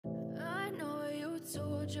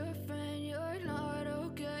told your friend you're not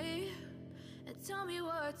okay, and tell me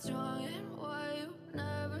what's wrong and why you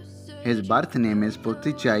never said. His birth name is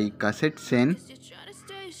PuttichaiKasetsin You're trying to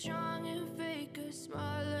stay strong and fake a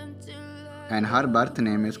smile until and her birth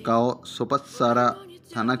name is supassara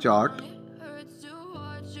Thanachart. it hurts to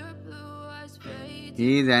watch your blue eyes fade.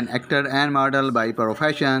 He is an actor and model by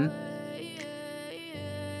profession.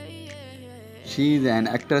 She is an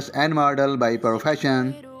actress and model by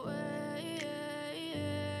profession.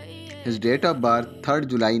 His date of birth 3rd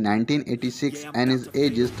July 1986 and his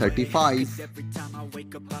age is 35.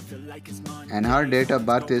 And her date of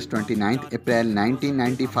birth is 29th April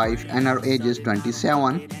 1995 and her age is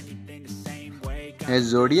 27. His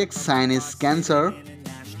zodiac sign is Cancer.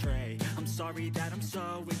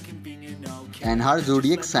 And her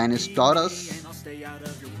zodiac sign is Taurus.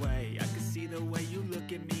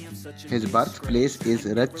 His birthplace is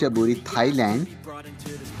Ratchaburi, Thailand.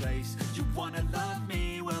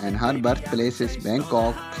 And her birthplace is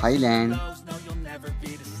Bangkok, Thailand.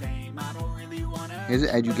 His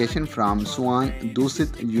education from Swan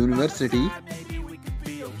Dusit University.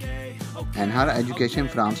 And her education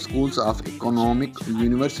from Schools of Economic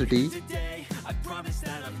University.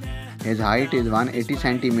 His height is 180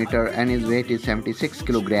 cm and his weight is 76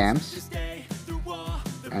 kilograms.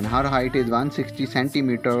 And her height is 160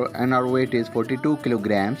 cm and her weight is 42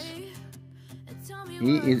 kilograms.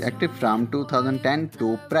 He is active from 2010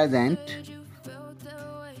 to present.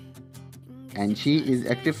 And she is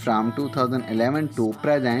active from 2011 to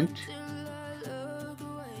present.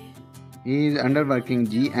 He is underworking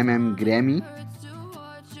GMM Grammy.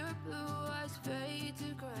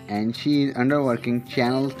 And she is underworking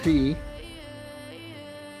Channel 3.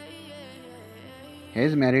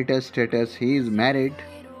 His marital status, he is married.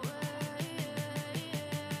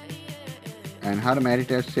 And her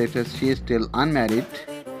marital status, she is still unmarried.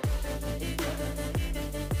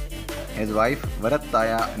 His wife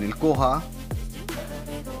Varataya Nilkoha.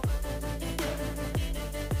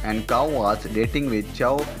 And Cow was dating with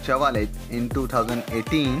Chavalet in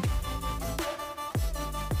 2018.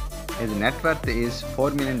 His net worth is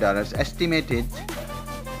 $4 million estimated.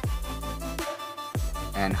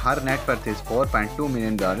 And her net worth is $4.2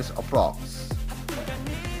 million approx.